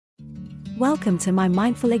Welcome to my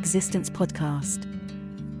Mindful Existence podcast.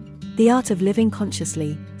 The art of living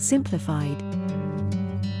consciously, simplified.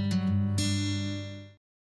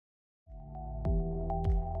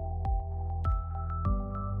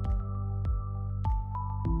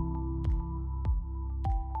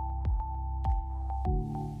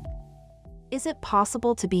 Is it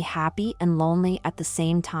possible to be happy and lonely at the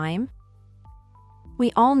same time?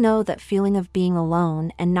 We all know that feeling of being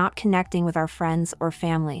alone and not connecting with our friends or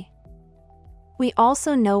family. We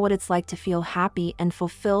also know what it's like to feel happy and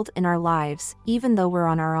fulfilled in our lives, even though we're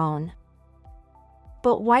on our own.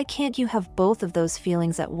 But why can't you have both of those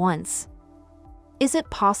feelings at once? Is it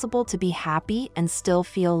possible to be happy and still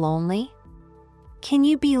feel lonely? Can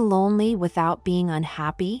you be lonely without being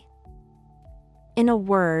unhappy? In a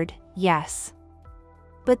word, yes.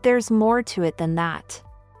 But there's more to it than that.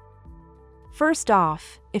 First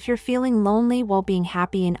off, if you're feeling lonely while being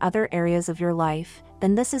happy in other areas of your life,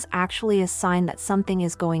 then this is actually a sign that something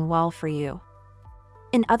is going well for you.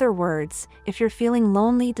 In other words, if you're feeling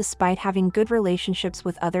lonely despite having good relationships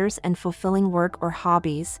with others and fulfilling work or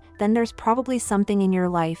hobbies, then there's probably something in your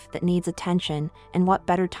life that needs attention, and what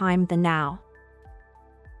better time than now?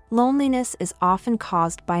 Loneliness is often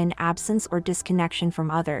caused by an absence or disconnection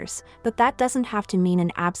from others, but that doesn't have to mean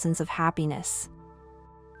an absence of happiness.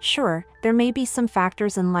 Sure, there may be some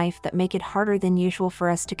factors in life that make it harder than usual for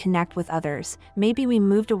us to connect with others. Maybe we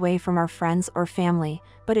moved away from our friends or family,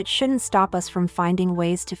 but it shouldn't stop us from finding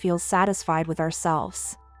ways to feel satisfied with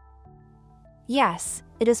ourselves. Yes,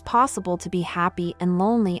 it is possible to be happy and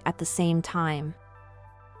lonely at the same time.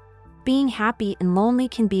 Being happy and lonely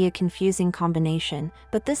can be a confusing combination,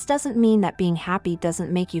 but this doesn't mean that being happy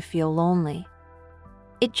doesn't make you feel lonely.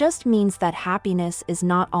 It just means that happiness is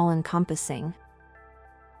not all-encompassing.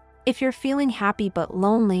 If you're feeling happy but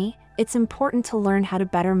lonely, it's important to learn how to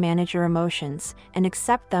better manage your emotions and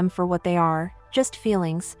accept them for what they are, just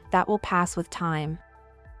feelings that will pass with time.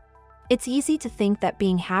 It's easy to think that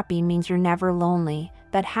being happy means you're never lonely,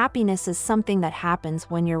 that happiness is something that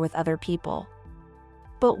happens when you're with other people.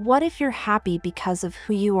 But what if you're happy because of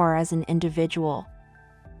who you are as an individual?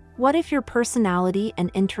 What if your personality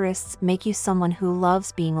and interests make you someone who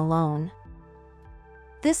loves being alone?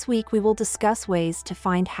 This week we will discuss ways to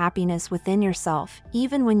find happiness within yourself,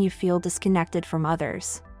 even when you feel disconnected from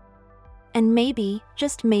others. And maybe,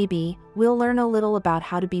 just maybe, we'll learn a little about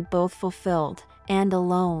how to be both fulfilled and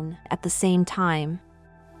alone at the same time.